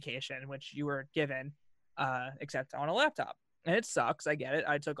to education, which you were given, except on a laptop. And it sucks. I get it.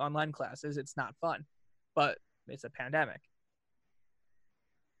 I took online classes. It's not fun, but it's a pandemic.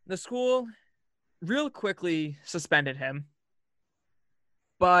 The school real quickly suspended him.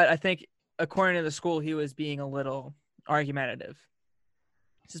 but I think according to the school, he was being a little argumentative.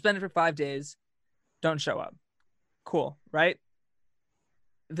 Suspended for 5 days. Don't show up. Cool, right?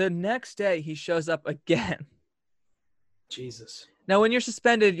 The next day, he shows up again. Jesus. Now, when you're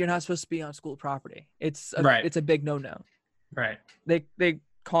suspended, you're not supposed to be on school property. It's a big no-no. Right. They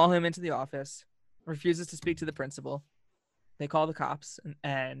call him into the office, refuses to speak to the principal. They call the cops,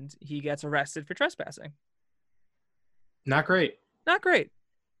 and he gets arrested for trespassing. Not great. Not great.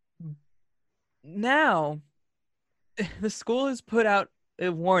 Now, the school has put out a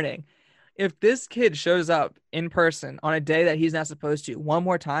warning. If this kid shows up in person on a day that he's not supposed to one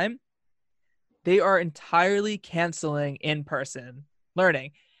more time, they are entirely canceling in-person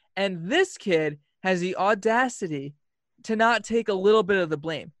learning. And this kid has the audacity to not take a little bit of the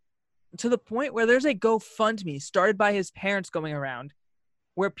blame, to the point where there's a GoFundMe started by his parents going around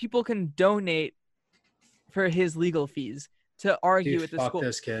where people can donate for his legal fees to argue with the school. Fuck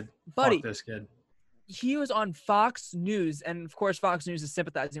this kid. Buddy, Fuck this kid. He was on Fox News, and of course Fox News is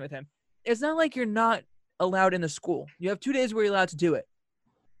sympathizing with him. It's not like you're not allowed in the school. You have 2 days where you're allowed to do it.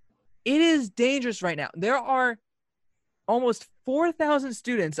 It is dangerous right now. There are almost 4,000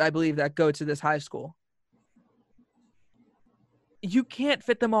 students, I believe, that go to this high school. You can't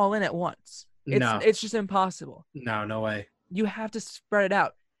fit them all in at once. It's just impossible. No way. You have to spread it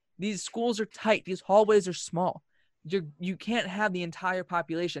out. These schools are tight. These hallways are small. You can't have the entire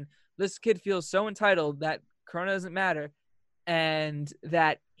population. This kid feels so entitled that Corona doesn't matter and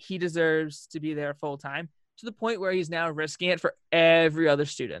that he deserves to be there full time, to the point where he's now risking it for every other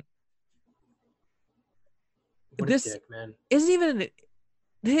student. What this a dick, man. Isn't even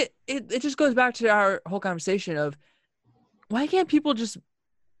it just goes back to our whole conversation of why can't people just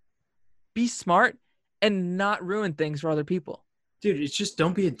be smart and not ruin things for other people? Dude, it's just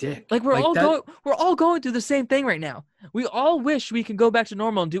don't be a dick. Like we're all going through the same thing right now. We all wish we can go back to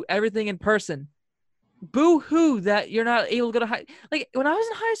normal and do everything in person. Boo-hoo that you're not able to go to high. Like when I was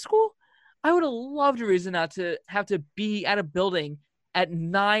in high school, I would have loved a reason not to have to be at a building at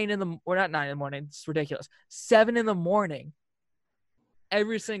 9 in the morning. It's ridiculous. 7 in the morning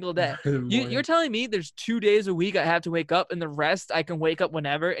every single day. You're telling me there's 2 days a week I have to wake up, and the rest I can wake up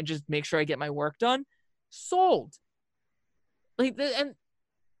whenever and just make sure I get my work done? Sold. Like, and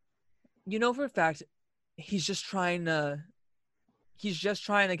you know for a fact, he's just trying to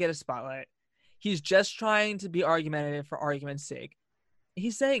get a spotlight. He's just trying to be argumentative for argument's sake.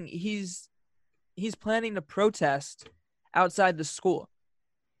 He's saying he's planning to protest outside the school.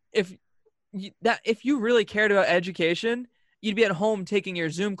 If you really cared about education, you'd be at home taking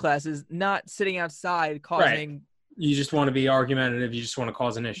your Zoom classes, not sitting outside causing. Right. You just want to be argumentative. You just want to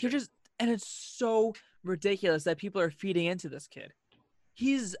cause an issue. And it's so ridiculous that people are feeding into this kid.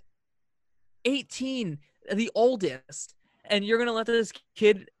 He's 18, the oldest, and you're gonna let this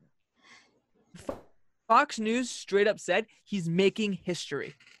kid. Fox News straight up said he's making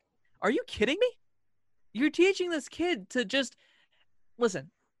history. Are you kidding me? You're teaching this kid to just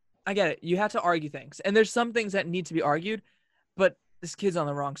listen. I get it. You have to argue things, and there's some things that need to be argued, but this kid's on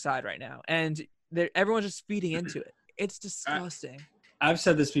the wrong side right now, and everyone's just feeding into it. It's disgusting. I've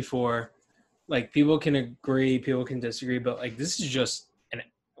said this before. Like, people can agree, people can disagree, but like this is just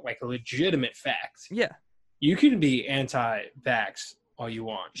a legitimate fact. Yeah. You can be anti-vax all you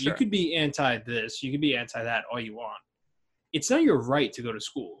want. Sure. You could be anti this. You could be anti that all you want. It's not your right to go to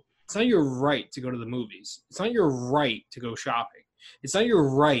school. It's not your right to go to the movies. It's not your right to go shopping. It's not your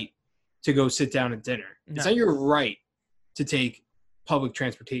right to go sit down at dinner. No. It's not your right to take public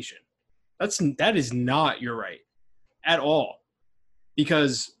transportation. That is not your right at all.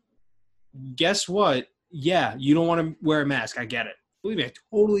 Because guess what? Yeah, you don't want to wear a mask. I get it. Believe me, I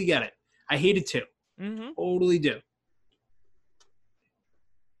totally get it. I hate it too. Mm-hmm. Totally do.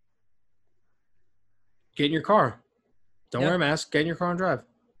 Get in your car. Don't wear a mask. Get in your car and drive.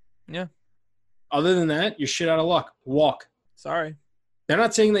 Yeah. Other than that, you're shit out of luck. Walk. Sorry. They're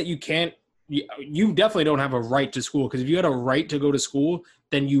not saying that you can't. You definitely don't have a right to school, because if you had a right to go to school,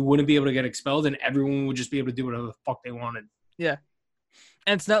 then you wouldn't be able to get expelled and everyone would just be able to do whatever the fuck they wanted. Yeah.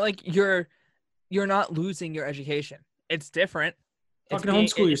 And it's not like you're not losing your education. It's different. Fucking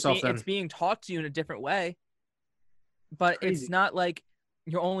homeschool yourself then. It's being taught to you in a different way. But it's not like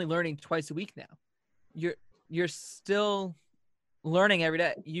you're only learning twice a week now. You're still learning every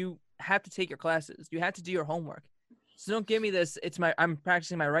day. You have to take your classes. You have to do your homework. So don't give me this I'm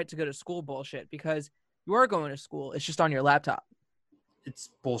practicing my right to go to school bullshit, because you are going to school. It's just on your laptop. It's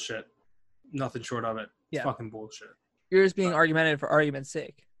bullshit. Nothing short of it. It's fucking bullshit. You're just being argumentative for argument's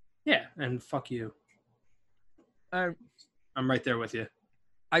sake. Yeah, and fuck you. I'm right there with you.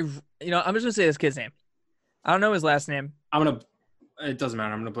 I'm just gonna say this kid's name. I don't know his last name. It doesn't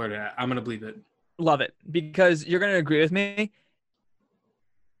matter. I'm gonna blurt it out. I'm gonna believe it. Love it, because you're gonna agree with me.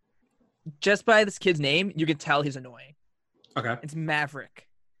 Just by this kid's name, you can tell he's annoying. Okay. It's Maverick.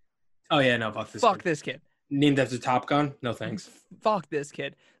 Oh yeah, no, fuck this. Fuck kid. this kid. Named after Top Gun? No thanks. Fuck this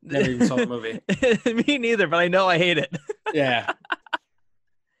kid. Never even saw the movie. Me neither, but I know I hate it. Yeah.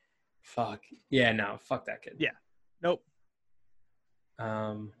 Fuck. Yeah, no. Fuck that kid. Yeah. Nope.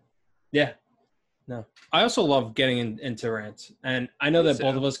 Yeah. No. I also love getting into rants. And I know that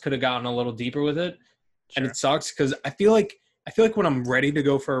both of us could have gotten a little deeper with it. Sure. And it sucks because I feel like when I'm ready to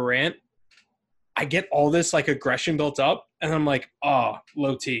go for a rant, I get all this like aggression built up and I'm like, oh,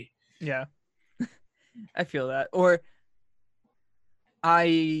 low T. Yeah. I feel that. Or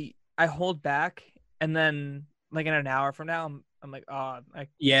I hold back and then like in an hour from now I'm like, oh, I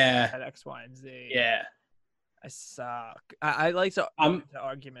had X, Y, and Z. Yeah. I suck. I like to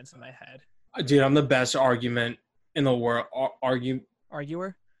arguments in my head. Dude, I'm the best argument in the world.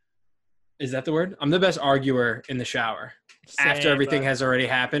 Arguer? Is that the word? I'm the best arguer in the shower. After everything has already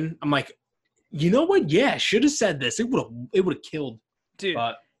happened, I'm like, you know what? Yeah, should have said this. It would have killed. Dude,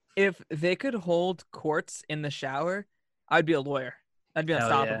 but if they could hold courts in the shower, I'd be a lawyer. I'd be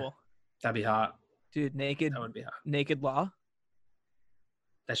unstoppable. Yeah. That'd be hot. Dude, naked. That would be hot. Naked Law.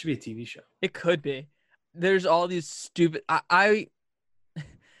 That should be a TV show. It could be. There's all these stupid. I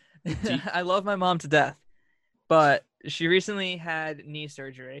love my mom to death, but she recently had knee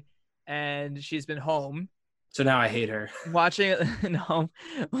surgery, and she's been home. So now I hate her. Watching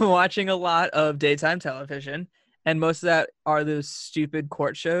a lot of daytime television, and most of that are those stupid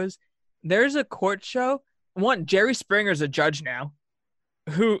court shows. There's a court show. One, Jerry Springer's a judge now.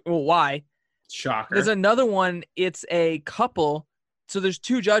 Why? Shocker. There's another one. It's a couple. So there's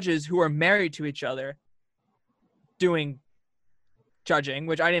two judges who are married to each other doing judging,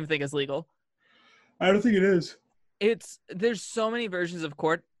 which I didn't even think is legal. I don't think it is. There's so many versions of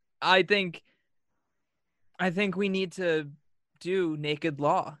court. I think we need to do Naked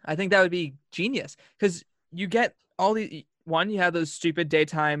Law. I think that would be genius because you get all the you have those stupid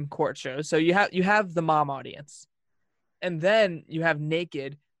daytime court shows. So you have the mom audience, and then you have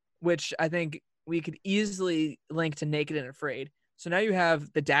Naked, which I think we could easily link to Naked and Afraid. So now you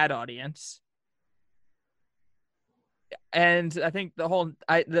have the dad audience. And I think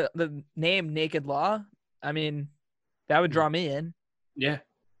the name Naked Law, I mean, that would draw me in. Yeah.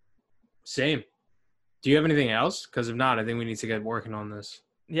 Same. Do you have anything else? Because if not, I think we need to get working on this.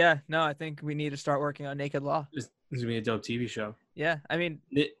 Yeah, no, I think we need to start working on Naked Law. This is going to be a dope TV show. Yeah, I mean...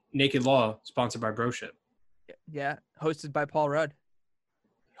 Naked Law, sponsored by Broship. Yeah, hosted by Paul Rudd.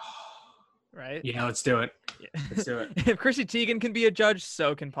 Right? Yeah, let's do it. Yeah. Let's do it. If Chrissy Teigen can be a judge,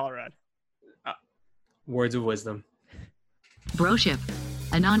 so can Paul Rudd. Words of wisdom. Broship,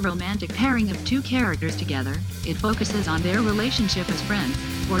 a non-romantic pairing of two characters together. It focuses on their relationship as friends,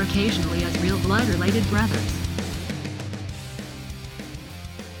 or occasionally as real blood-related brothers.